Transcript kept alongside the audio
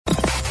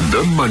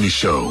The Money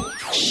Show.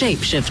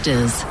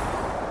 Shapeshifters.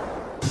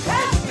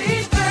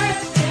 Happy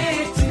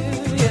birthday to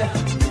you.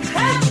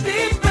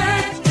 Happy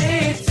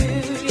birthday to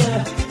you.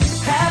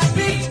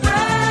 Happy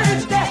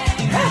birthday.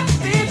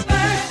 Happy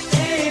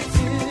birthday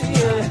to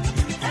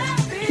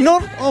you.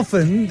 Not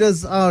often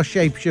does our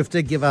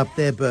shapeshifter give up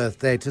their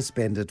birthday to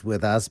spend it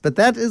with us, but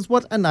that is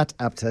what Anat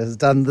Apter has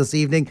done this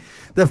evening,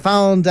 the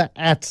founder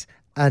at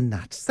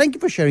Anat. Thank you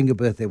for sharing your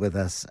birthday with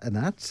us,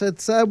 Anat.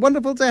 It's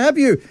wonderful to have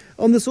you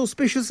on this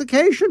auspicious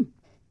occasion.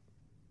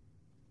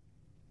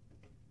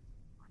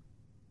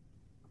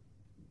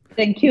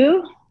 Thank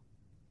you.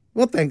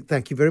 Well,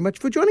 thank you very much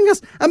for joining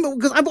us.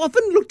 Because I've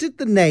often looked at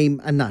the name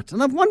Anat,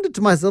 and I've wondered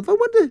to myself, I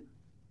wonder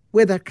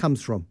where that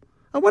comes from.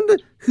 I wonder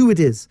who it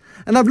is.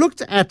 And I've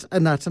looked at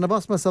Anat, and I've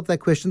asked myself that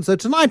question. So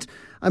tonight,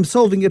 I'm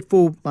solving it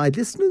for my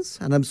listeners,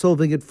 and I'm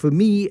solving it for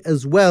me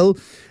as well,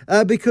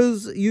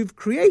 because you've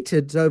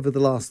created, over the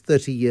last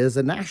 30 years,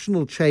 a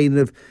national chain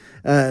of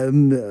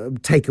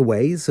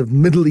takeaways of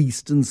Middle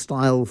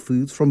Eastern-style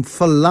foods, from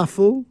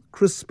falafel,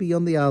 crispy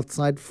on the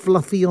outside,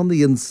 fluffy on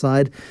the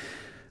inside,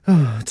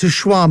 to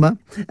shawarma.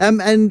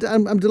 And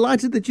I'm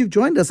delighted that you've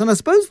joined us. And I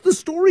suppose the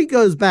story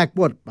goes back,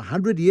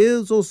 100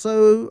 years or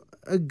so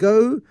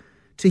ago,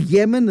 to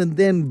Yemen, and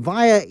then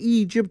via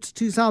Egypt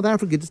to South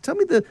Africa. Just tell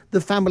me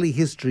the family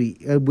history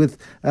with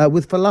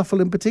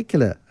falafel in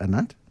particular,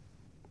 Anat.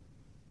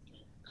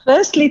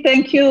 Firstly,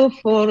 thank you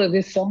for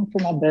this song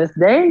for my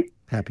birthday.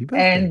 Happy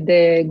birthday. And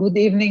good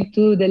evening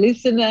to the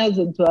listeners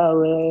and to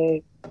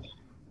our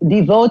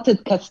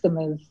devoted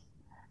customers.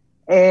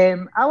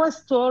 Our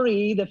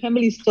story, the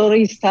family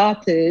story,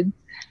 started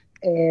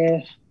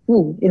in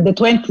the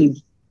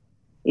 20s.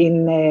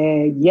 In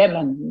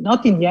Yemen,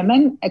 not in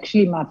Yemen,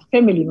 actually my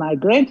family, my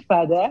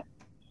grandfather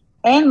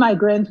and my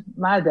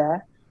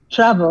grandmother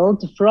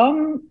traveled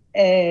from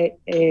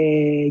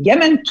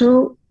Yemen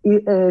to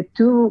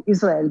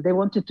Israel. They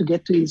wanted to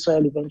get to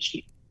Israel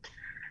eventually.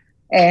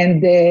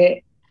 And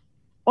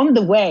on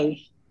the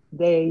way,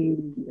 the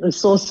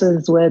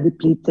resources were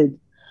depleted.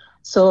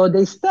 So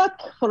they stuck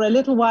for a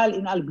little while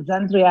in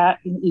Alexandria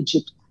in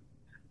Egypt.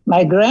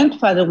 My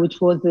grandfather,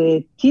 which was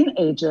a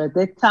teenager at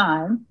that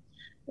time,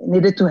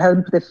 needed to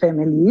help the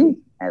family.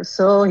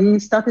 So he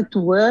started to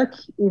work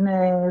in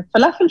a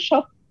falafel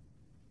shop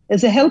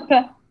as a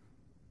helper.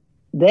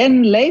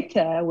 Then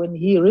later, when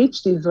he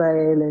reached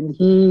Israel and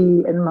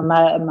he and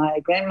my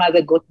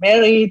grandmother got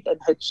married and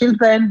had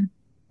children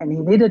and he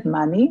needed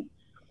money,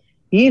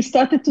 he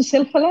started to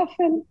sell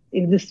falafel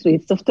in the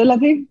streets of Tel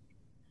Aviv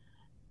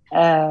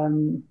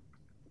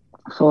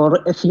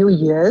for a few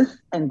years.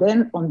 And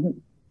then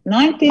on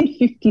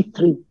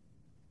 1953,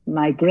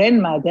 my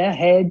grandmother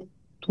had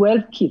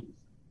 12 kids,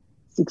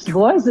 6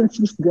 boys and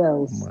 6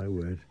 girls. My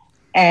word.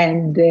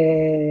 And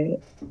her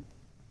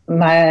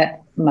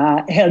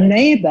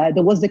neighbor,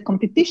 there was a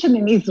competition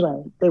in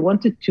Israel. They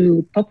wanted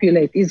to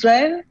populate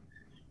Israel.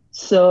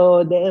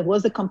 So there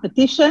was a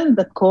competition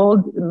that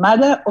called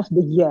Mother of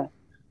the Year.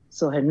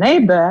 So her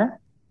neighbor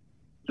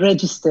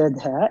registered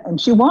her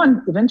and she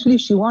won. Eventually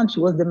she won. She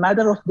was the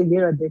Mother of the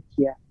Year that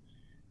year.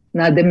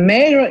 Now the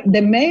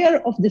mayor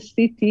of the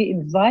city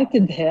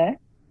invited her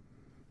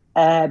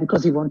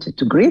because he wanted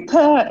to greet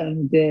her,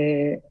 and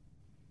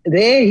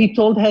there he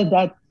told her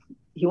that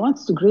he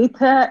wants to greet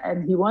her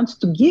and he wants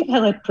to give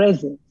her a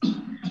present.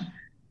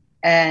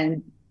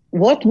 And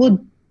what would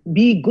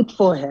be good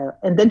for her?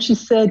 And then she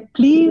said,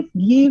 please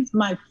give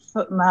my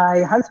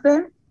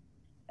husband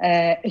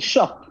a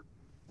shop,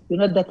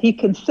 that he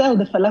can sell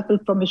the falafel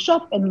from a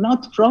shop and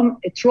not from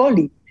a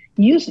trolley.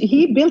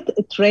 He built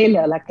a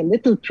trailer, like a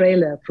little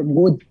trailer from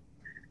wood.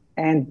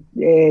 And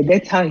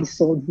that's how he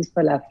sold his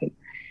falafel.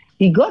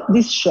 He got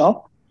this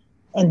shop,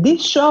 and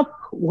this shop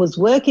was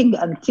working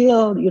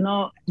until,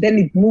 then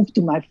it moved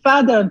to my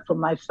father, and from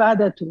my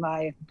father to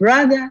my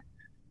brother.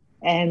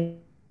 And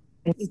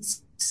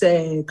it's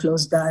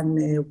closed down,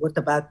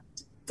 about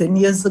 10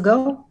 years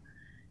ago?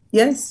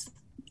 Yes.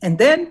 And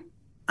then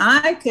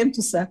I came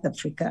to South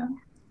Africa.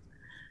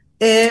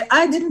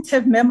 I didn't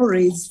have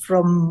memories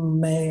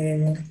from,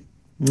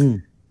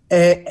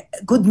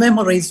 good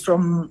memories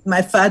from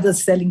my father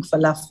selling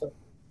falafel.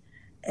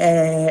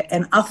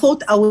 And I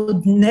thought I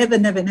would never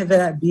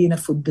be in a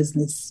food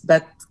business.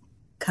 But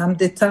come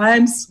the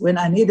times when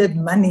I needed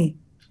money,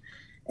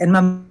 and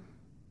my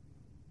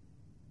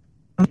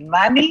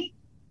money,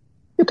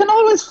 you can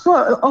always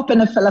open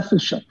a falafel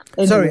shop.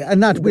 Sorry,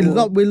 Anat,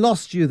 we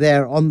lost you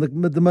there on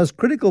the most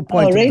critical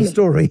point of the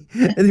story.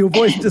 And your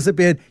voice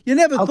disappeared. You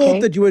never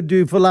thought that you would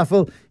do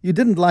falafel. You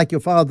didn't like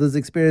your father's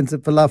experience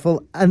of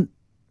falafel. And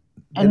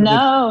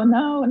no.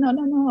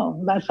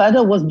 My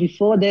father was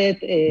before that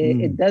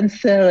a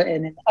dancer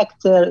and an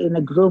actor in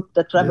a group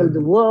that traveled the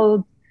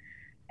world.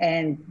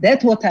 And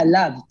that's what I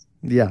loved.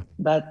 Yeah.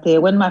 But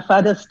when my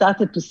father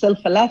started to sell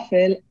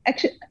falafel,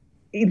 actually,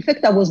 in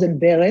fact, I was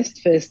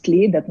embarrassed,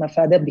 firstly, that my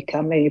father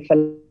became a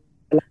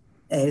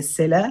falafel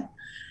seller.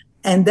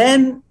 And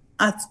then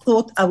I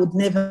thought I would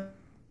never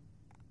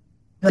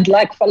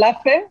like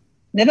falafel.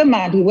 Never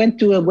mind, we went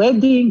to a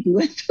wedding, we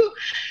went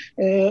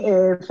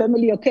to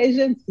family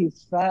occasions.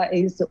 His car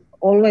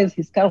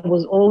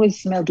was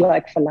always smelled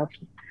like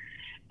falafel.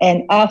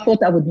 And I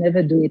thought I would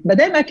never do it. But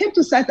then I came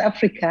to South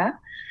Africa,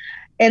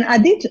 and I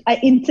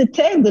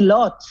entertained a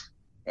lot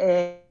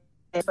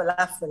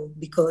falafel,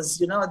 because,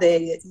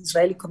 the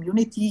Israeli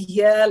community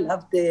here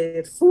love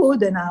the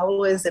food, and I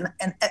always,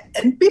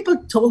 and people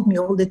told me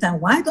all the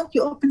time, why don't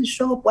you open a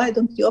shop? Why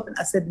don't you open?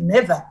 I said,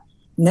 never.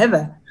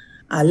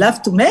 I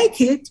love to make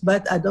it,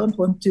 but I don't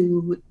want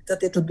that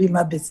it'll be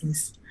my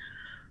business.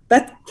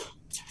 But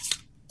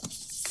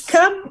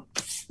come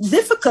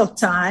difficult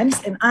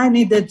times, and I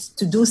needed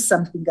to do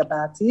something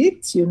about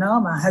it.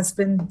 My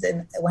husband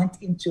went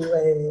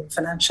into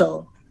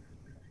financial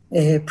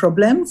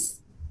problems,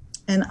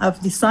 and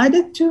I've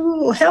decided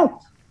to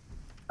help.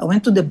 I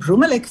went to the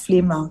Brumalek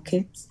flea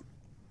market,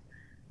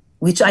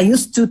 which I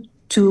used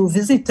to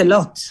visit a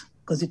lot,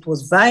 because it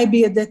was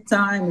vibey at that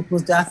time. It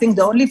was, I think,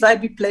 the only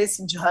vibey place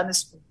in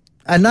Johannesburg.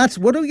 And that's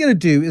what we're going to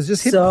do is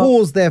just hit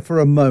pause there for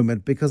a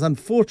moment, because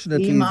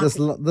unfortunately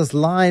this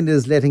line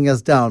is letting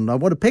us down. I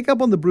want to pick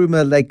up on the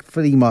Brumalek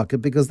Flea Market,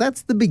 because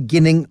that's the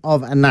beginning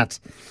of Anat.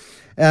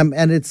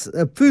 And it's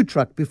a food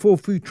truck before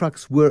food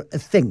trucks were a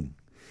thing.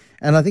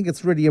 And I think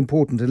it's really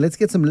important. And let's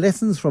get some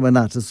lessons from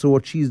Anat as to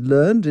what she's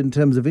learned in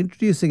terms of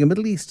introducing a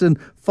Middle Eastern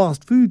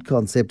fast food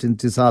concept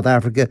into South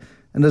Africa,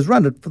 and has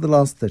run it for the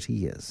last 30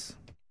 years.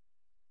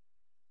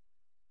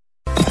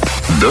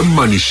 The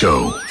Money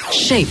Show.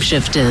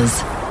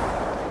 Shapeshifters.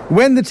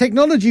 When the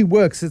technology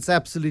works, it's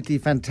absolutely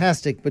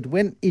fantastic. But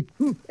when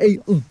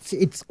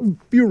it's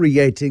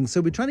infuriating. So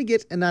we're trying to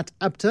get Anat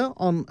Apter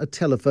on a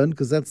telephone,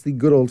 because that's the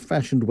good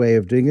old-fashioned way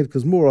of doing it,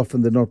 because more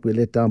often than not, we're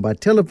let down by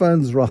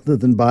telephones rather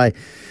than by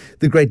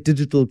the great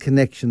digital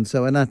connection.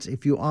 So Anat,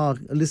 if you are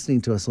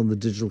listening to us on the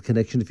digital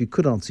connection, if you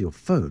could answer your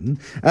phone,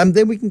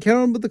 then we can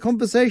carry on with the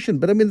conversation.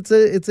 But I mean,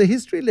 it's a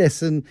history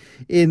lesson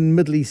in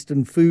Middle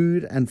Eastern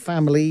food and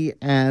family,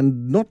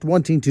 and not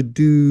wanting to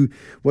do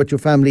what your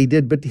family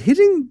did, but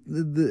hitting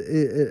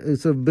the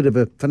sort of a bit of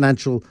a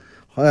financial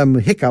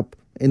hiccup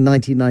in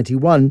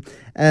 1991,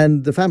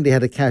 and the family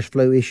had a cash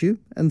flow issue.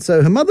 And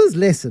so her mother's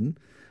lesson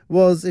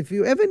was, if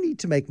you ever need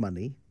to make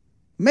money,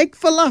 make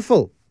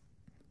falafel.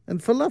 And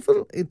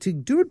falafel, to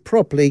do it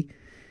properly,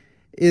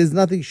 is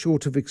nothing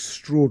short of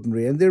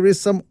extraordinary. And there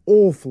is some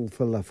awful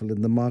falafel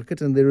in the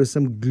market, and there is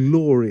some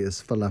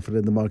glorious falafel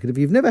in the market. If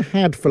you've never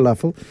had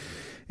falafel,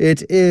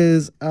 it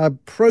is a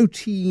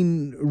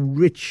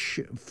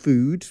protein-rich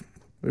food,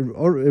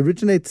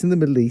 originates in the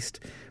Middle East,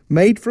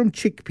 made from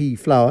chickpea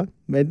flour,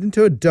 made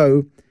into a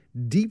dough,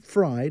 deep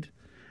fried,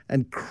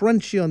 and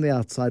crunchy on the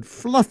outside,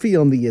 fluffy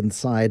on the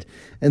inside.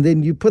 And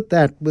then you put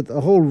that with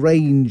a whole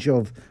range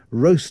of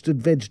roasted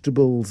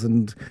vegetables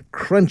and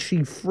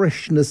crunchy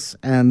freshness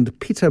and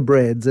pita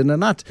breads. And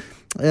Anat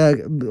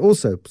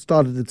also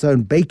started its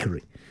own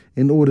bakery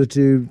in order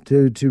to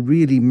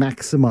really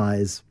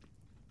maximize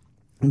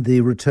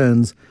the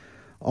returns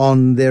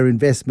on their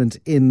investment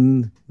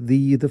in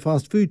the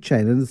fast food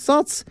chain. And it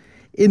starts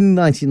in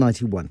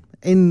 1991.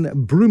 In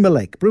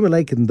Brumalek.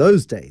 Brumalek in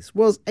those days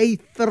was a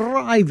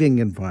thriving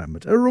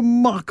environment, a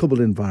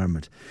remarkable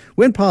environment.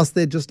 Went past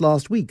there just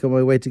last week on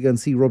my way to go and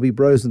see Robbie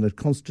Brosen at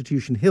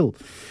Constitution Hill.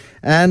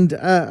 And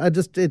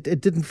it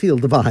didn't feel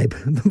the vibe.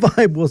 The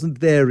vibe wasn't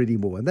there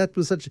anymore. And that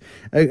was such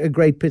a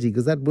great pity,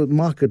 because that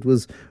market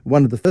was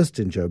one of the first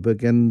in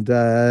Joburg, and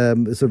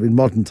sort of in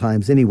modern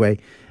times anyway.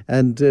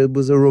 And it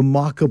was a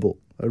remarkable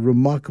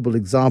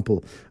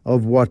example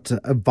of what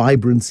a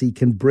vibrancy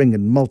can bring,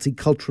 and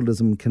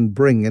multiculturalism can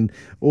bring, and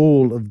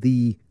all of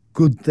the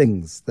good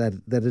things that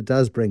it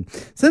does bring.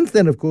 Since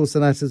then, of course,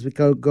 Anat has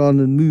gone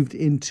and moved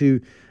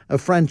into a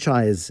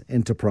franchise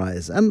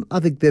enterprise. And I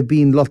think there have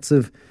been lots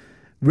of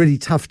really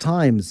tough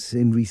times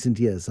in recent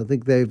years. I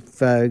think they've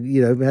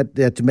had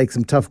to make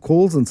some tough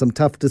calls and some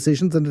tough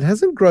decisions, and it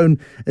hasn't grown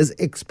as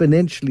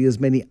exponentially as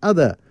many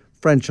other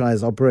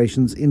franchise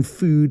operations in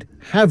food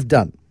have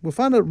done. We'll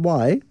find out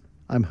why,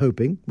 I'm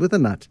hoping, with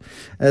Anat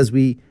as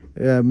we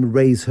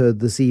raise her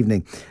this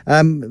evening.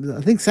 I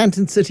think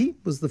Sandton City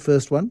was the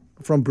first one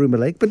from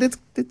Brumalek, but let's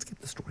get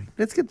the story.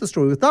 Let's get the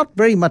story. Without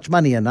very much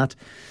money, Anat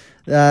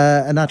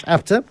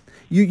Apter,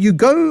 you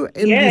go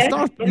and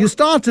you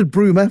started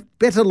Bruma,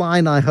 better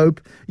line, I hope.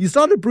 You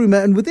started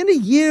Bruma, and within a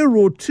year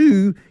or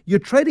two, you're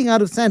trading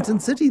out of Sandton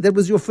City. That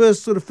was your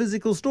first sort of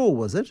physical store,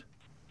 was it?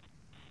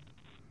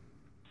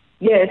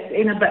 Yes,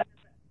 in about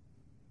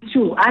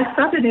two. I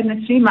started in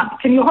a flea market.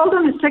 Can you hold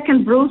on a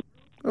second, Bruce?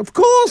 Of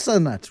course,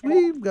 Anat.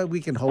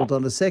 We can hold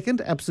on a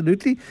second,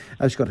 absolutely.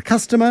 She's got a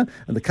customer,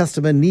 and the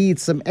customer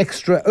needs some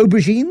extra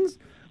aubergines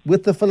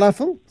with the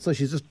falafel. So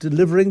she's just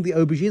delivering the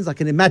aubergines. I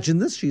can imagine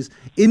this. She's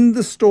in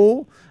the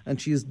store,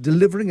 and she's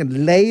delivering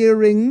and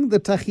layering the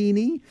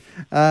tahini,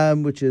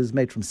 which is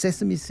made from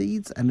sesame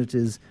seeds, and it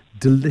is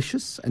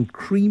delicious and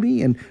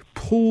creamy and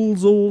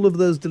pulls all of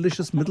those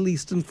delicious Middle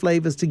Eastern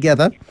flavors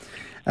together.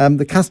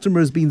 The customer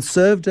has been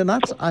served,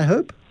 Anat, I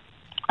hope.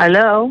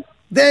 Hello.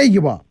 There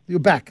you are. You're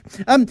back.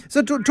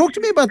 So talk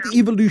to me about the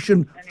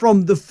evolution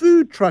from the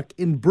food truck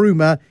in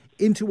Bruma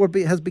into what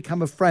has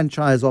become a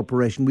franchise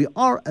operation. We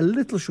are a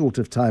little short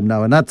of time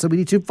now, and so we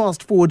need to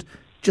fast forward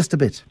just a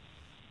bit.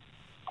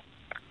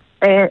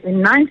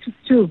 In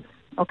 92,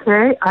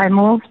 okay, I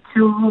moved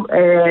to,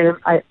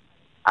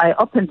 I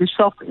opened the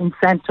shop in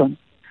Fenton.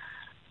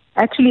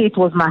 Actually, it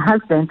was my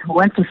husband who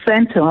went to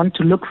Fenton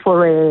to look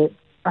for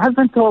my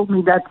husband told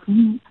me that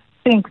he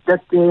thinks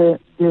that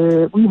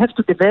we have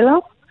to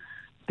develop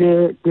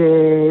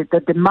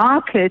that the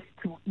market,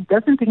 he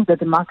doesn't think that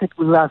the market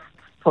will last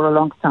for a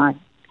long time.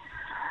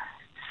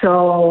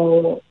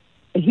 So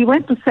he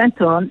went to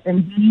Fenton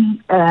and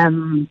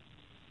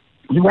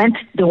he went,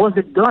 there was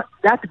a Duck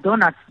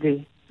Donuts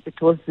Day. It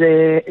was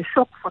a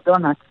shop for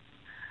donuts.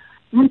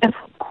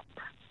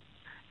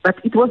 But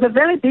it was a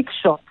very big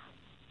shop.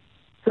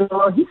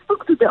 So he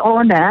spoke to the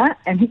owner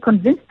and he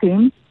convinced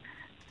him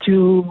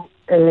to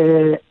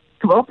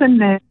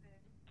open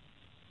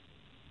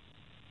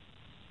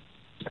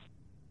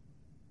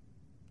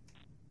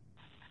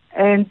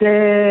and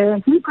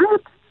he grew.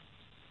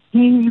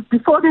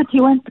 Before that, he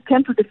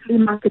came to the flea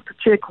market to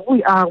check who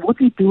we are, what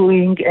we're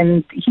doing,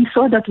 and he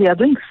saw that we are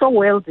doing so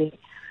well there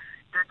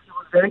that he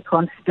was very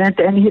confident,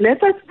 and he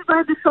let us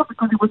divide the shop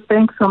because he was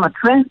paying so much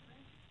rent.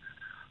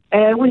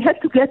 We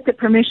had to get the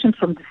permission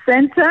from the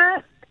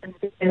center, and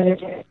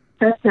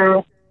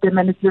the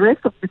manageress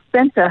of the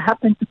center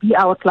happened to be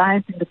our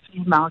client in the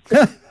flea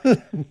market.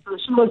 So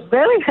she was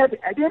very happy.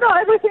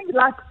 Everything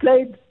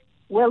played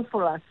well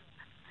for us.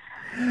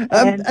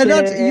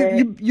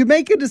 You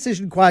make a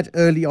decision quite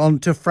early on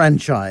to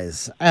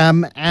franchise,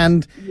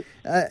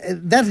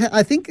 that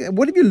I think.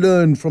 What have you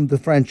learned from the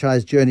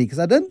franchise journey? Because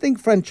I don't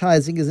think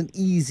franchising is an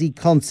easy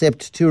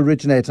concept to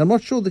originate. I'm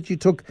not sure that you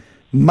took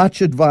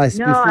much advice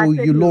before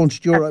you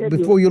launched your own,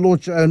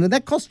 and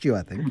that cost you,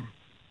 I think.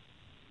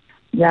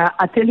 Yeah,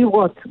 I tell you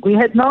what, we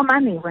had no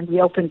money when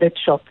we opened that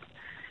shop.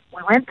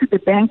 We went to the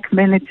bank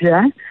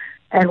manager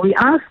and we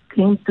asked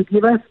him to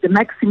give us the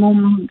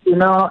maximum,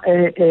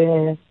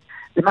 the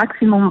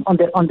maximum on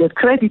the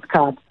credit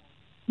card,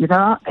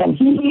 and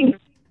it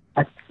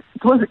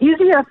was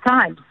easier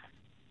times.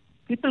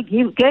 People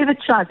gave a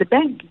chance. The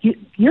bank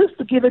used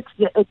to give it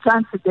a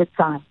chance at that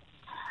time,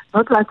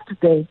 not like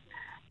today.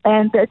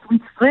 And that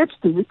we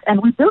stretched it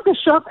and we built a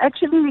shop.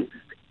 Actually,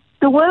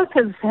 the work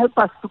has helped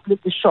us to build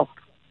the shop,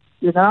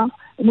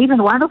 And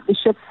even one of the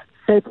chefs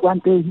said one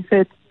day, he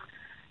said,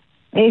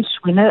 I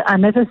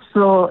never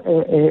saw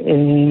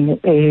a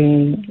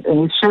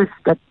chef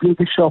that built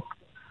a shop.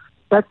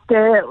 But, we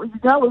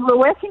were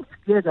working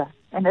together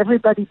and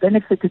everybody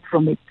benefited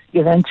from it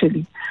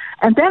eventually.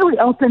 And then we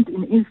opened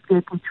in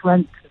Eastgate, which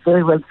went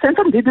very well.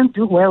 Fenton didn't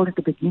do well at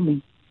the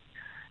beginning.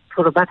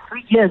 For about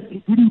 3 years,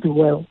 it didn't do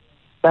well.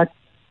 But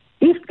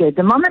Eastgate,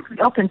 the moment we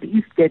opened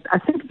Eastgate, I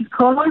think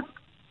because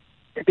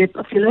the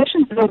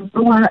population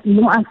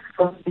knew us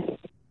from the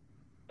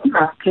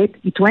market,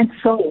 it went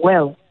so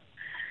well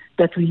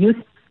that we used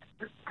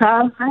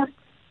 1,000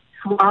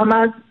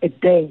 shawarmas a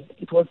day.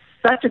 It was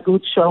such a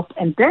good shop,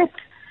 and that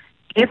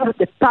gave us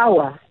the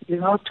power,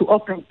 to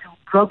open, to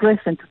progress,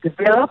 and to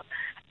develop,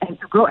 and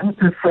to go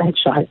into a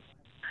franchise.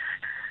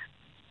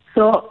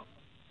 So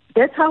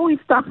that's how we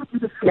started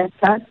with the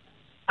franchise.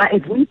 I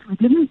admit we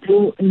didn't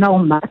know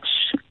much,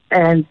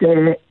 and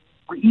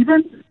we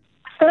even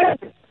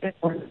failed at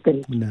one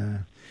stage. No.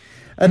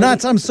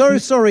 Anat, I'm so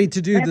sorry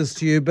to do this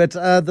to you, but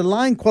the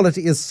line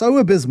quality is so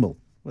abysmal.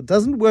 It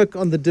doesn't work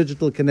on the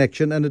digital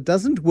connection, and it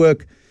doesn't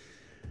work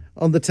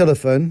on the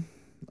telephone.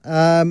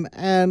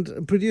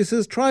 And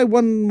producers, try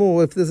one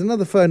more. If there's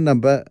another phone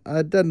number,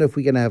 I don't know if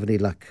we're going to have any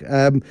luck.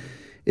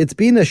 It's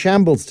been a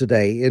shambles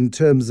today in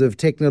terms of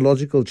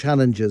technological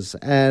challenges,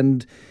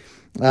 and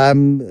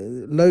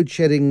load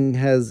shedding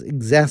has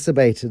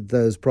exacerbated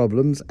those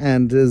problems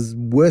and has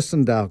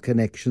worsened our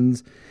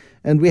connections.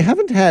 And we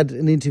haven't had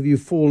an interview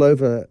fall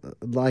over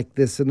like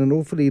this in an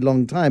awfully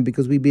long time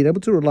because we've been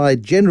able to rely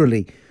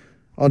generally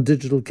on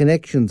digital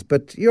connections.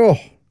 But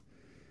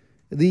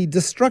the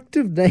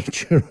destructive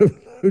nature of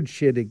load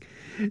shedding,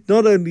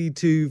 not only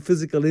to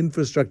physical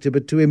infrastructure,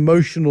 but to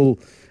emotional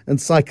and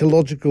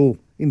psychological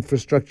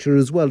infrastructure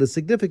as well, is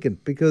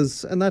significant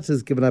because Anat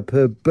has given up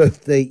her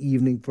birthday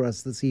evening for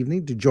us this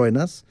evening to join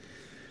us,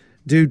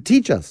 to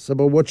teach us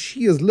about what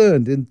she has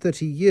learned in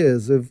 30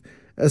 years of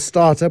a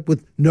startup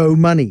with no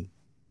money.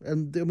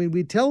 And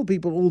we tell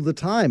people all the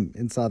time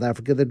in South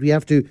Africa that we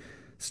have to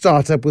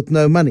start up with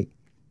no money.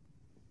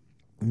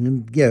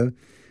 And,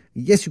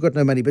 yes, you've got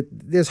no money, but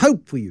there's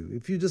hope for you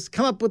if you just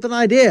come up with an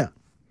idea.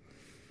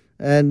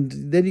 And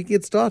then you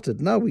get started.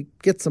 Now we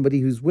get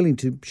somebody who's willing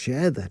to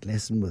share that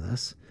lesson with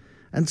us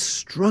and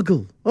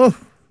struggle. Oh,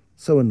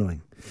 so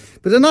annoying.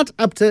 But Anat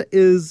Apter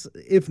is,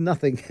 if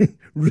nothing,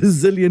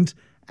 resilient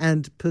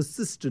and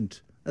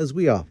persistent, as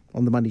we are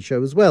on The Money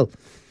Show as well.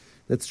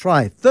 Let's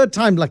try. Third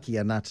time lucky,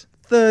 Anat.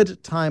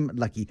 Third time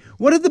lucky.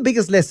 What are the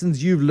biggest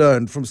lessons you've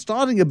learned from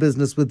starting a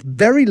business with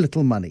very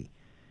little money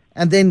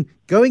and then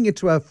going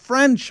into a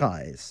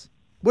franchise?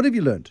 What have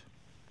you learned?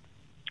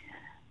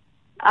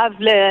 I've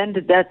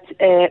learned that,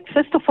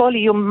 first of all,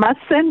 you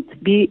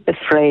mustn't be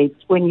afraid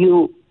when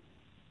you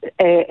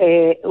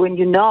when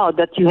you know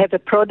that you have a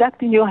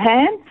product in your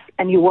hands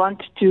and you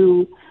want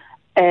to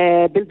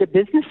build a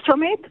business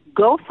from it,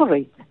 go for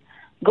it.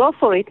 Go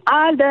for it.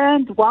 I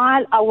learned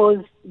while I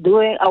was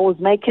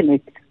making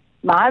it.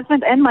 My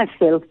husband and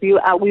myself, we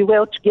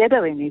were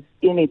together in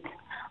it.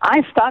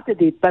 I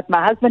started it, but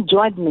my husband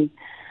joined me.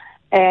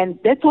 And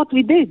that's what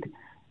we did.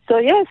 So,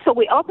 yes, so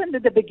we opened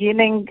at the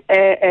beginning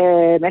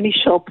many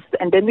shops,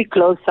 and then we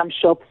closed some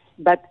shops.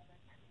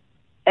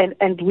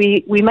 And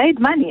we made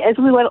money. As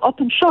we were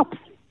open shops,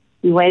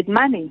 we made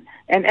money.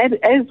 And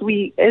as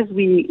we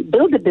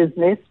built the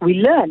business, we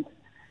learned.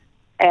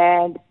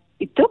 And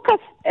it took us,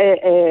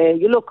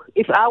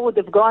 if I would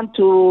have gone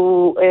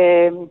to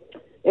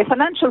a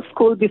financial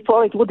school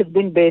before, it would have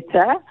been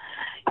better.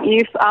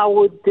 If I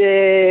would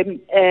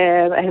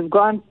have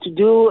gone to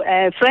do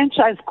a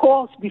franchise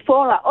course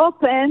before I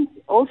opened,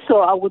 also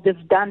I would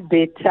have done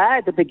better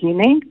at the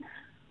beginning.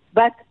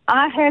 But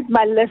I had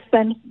my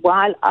lesson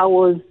while I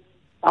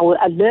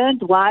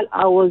learned while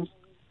I was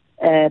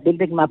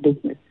building my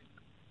business.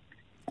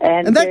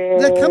 And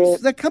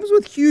that comes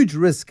with huge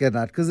risk,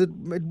 Anat, because it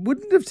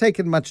wouldn't have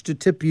taken much to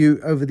tip you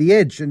over the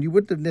edge, and you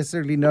wouldn't have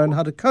necessarily known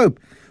how to cope.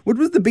 What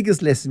was the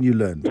biggest lesson you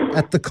learned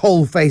at the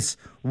coalface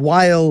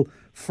while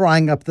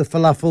frying up the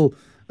falafel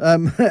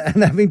and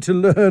having to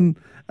learn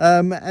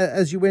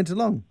as you went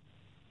along?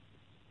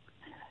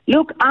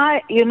 Look,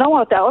 you know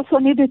what? I also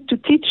needed to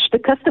teach the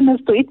customers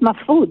to eat my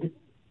food.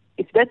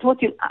 If that's what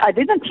I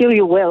didn't hear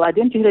you well. I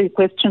didn't hear your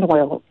question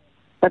well,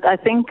 but I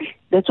think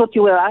that's what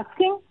you were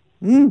asking.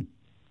 Mm.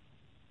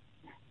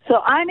 So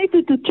I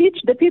needed to teach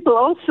the people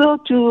also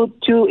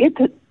to eat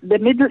the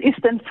Middle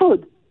Eastern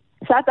food.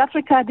 South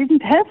Africa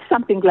didn't have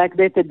something like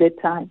that at that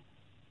time.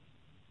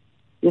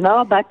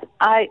 But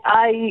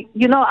I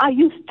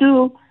used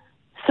to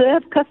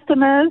serve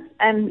customers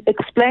and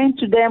explain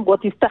to them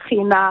what is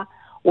tahina,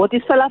 what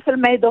is falafel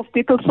made of.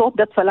 People thought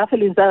that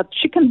falafel is a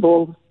chicken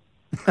ball.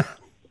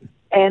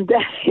 And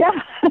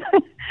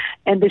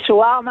and the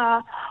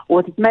shawarma,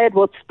 what it made,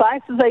 what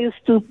spices I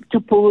used to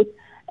put.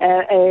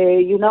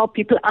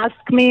 People ask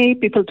me,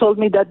 people told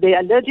me that they're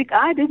allergic.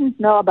 I didn't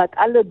know about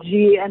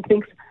allergy and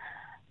things,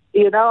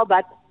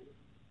 but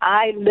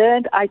I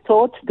learned, I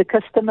taught the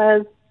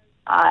customers,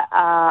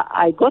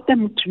 I got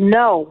them to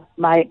know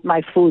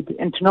my food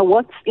and to know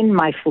what's in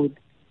my food.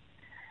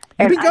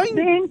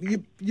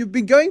 You've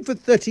been going for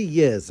 30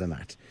 years,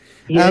 Anat.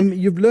 Yes.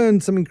 You've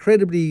learned some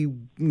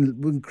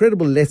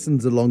incredible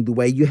lessons along the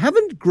way. You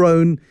haven't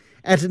grown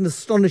at an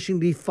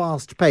astonishingly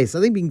fast pace.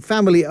 I think being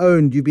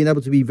family-owned, you've been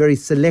able to be very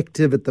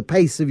selective at the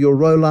pace of your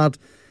rollout,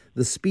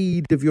 the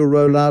speed of your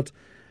rollout.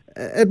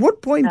 At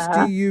what point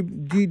do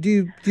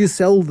you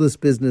sell this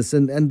business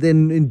and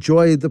then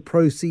enjoy the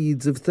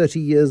proceeds of 30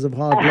 years of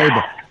hard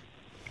labor?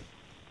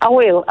 I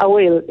will,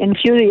 in a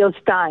few years'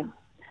 time.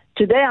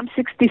 Today I'm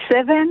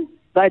 67,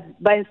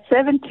 but by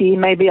 70,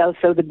 maybe I'll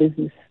sell the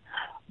business.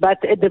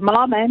 But at the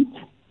moment,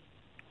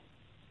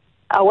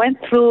 I went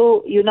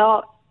through,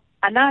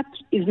 Anat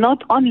is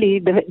not only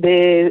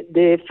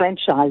the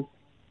franchise.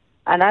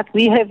 Anat,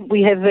 we have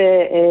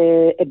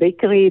a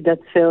bakery that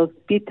sells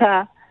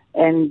pita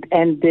and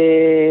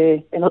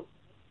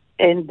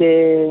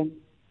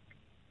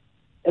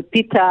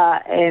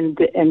pita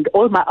and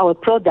all our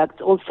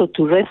products also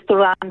to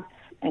restaurants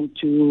and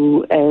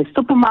to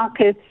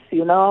supermarkets.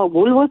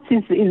 Woolworths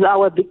is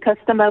our big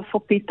customer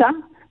for pita.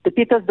 The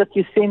pitas that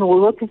you see in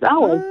Woolworths is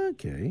ours.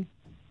 Okay.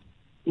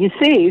 You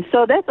see,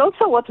 so that's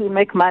also what we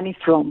make money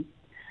from.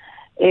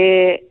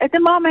 At the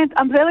moment,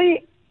 I'm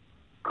very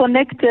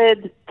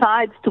connected,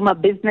 tied to my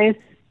business.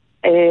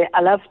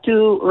 I love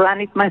to run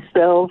it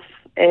myself.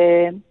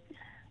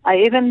 I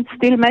even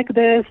still make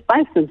the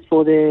spices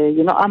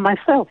I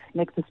myself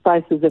make the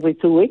spices every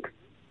 2 weeks.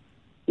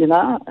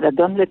 I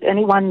don't let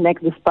anyone make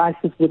the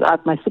spices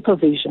without my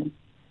supervision.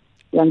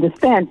 You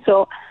understand?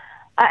 So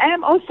I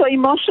am also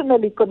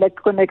emotionally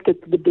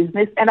connected to the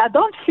business, and I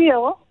don't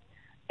feel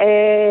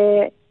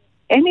any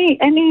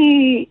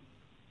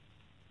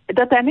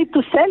that I need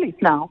to sell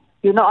it now.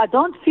 I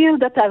don't feel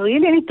that I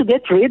really need to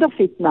get rid of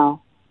it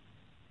now,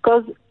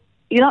 because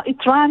it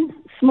runs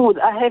smooth.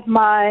 I have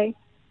my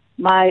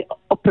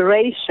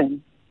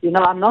operation.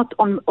 I'm not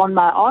on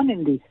my own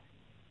in this.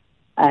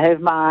 I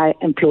have my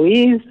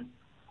employees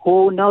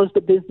who knows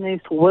the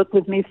business, who work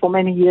with me for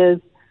many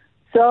years.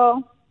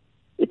 So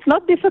it's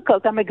not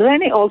difficult. I'm a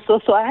granny also,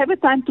 so I have a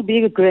time to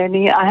be a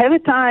granny. I have a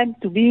time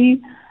to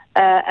be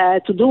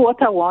to do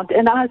what I want,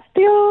 and I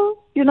still,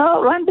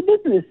 run the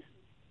business.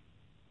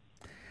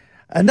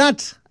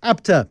 Anat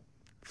Apter,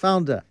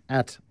 founder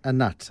at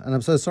Anat. And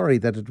I'm so sorry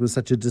that it was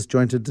such a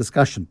disjointed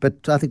discussion,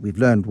 but I think we've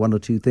learned one or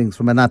two things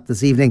from Anat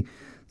this evening.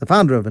 The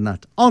founder of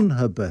Anat on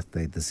her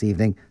birthday this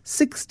evening,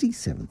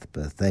 67th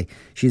birthday.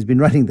 She's been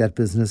running that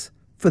business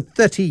for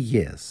 30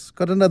 years.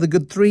 Got another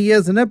good 3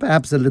 years in her,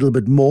 perhaps a little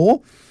bit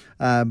more,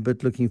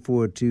 but looking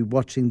forward to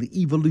watching the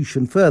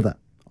evolution further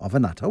of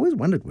Anat. I always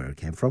wondered where it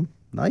came from.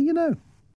 Now you know.